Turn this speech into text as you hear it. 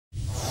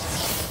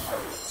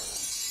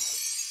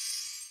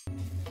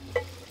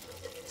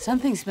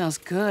Something smells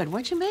good.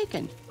 What you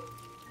making?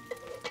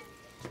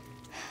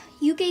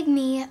 You gave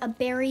me a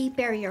berry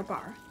barrier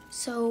bar,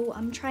 so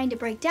I'm trying to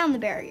break down the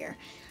barrier.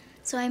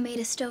 So I made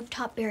a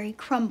stovetop berry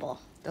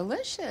crumble.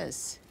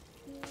 Delicious.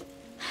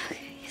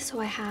 Okay, so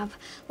I have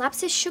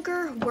lapis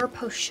sugar,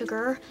 werpos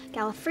sugar,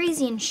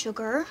 galafrasian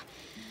sugar.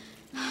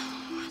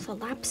 The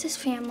lapis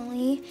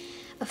family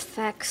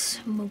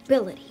affects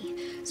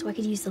mobility, so I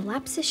could use the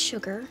lapis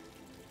sugar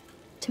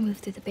to move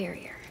through the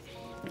barrier.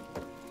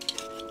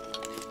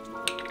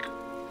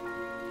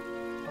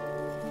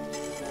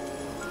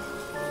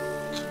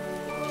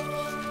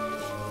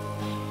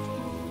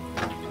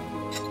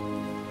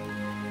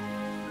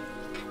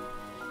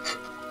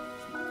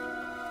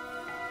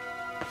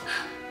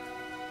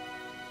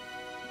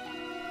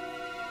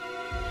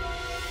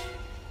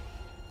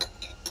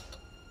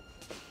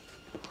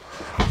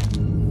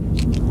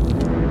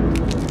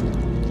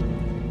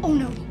 Oh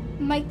no,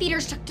 my feet are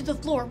stuck to the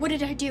floor. What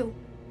did I do?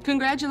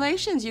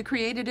 Congratulations, you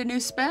created a new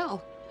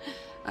spell.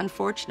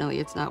 Unfortunately,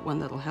 it's not one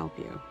that'll help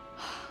you.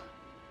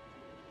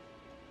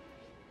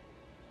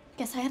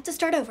 Guess I have to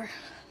start over.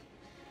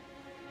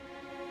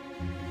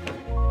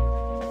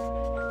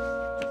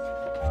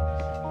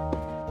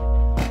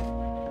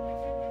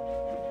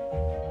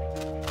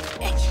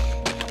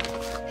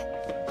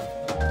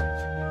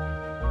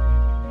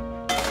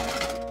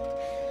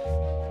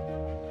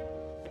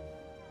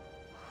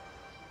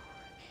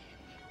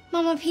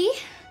 Mama P,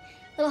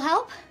 little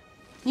help?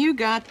 You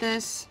got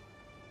this.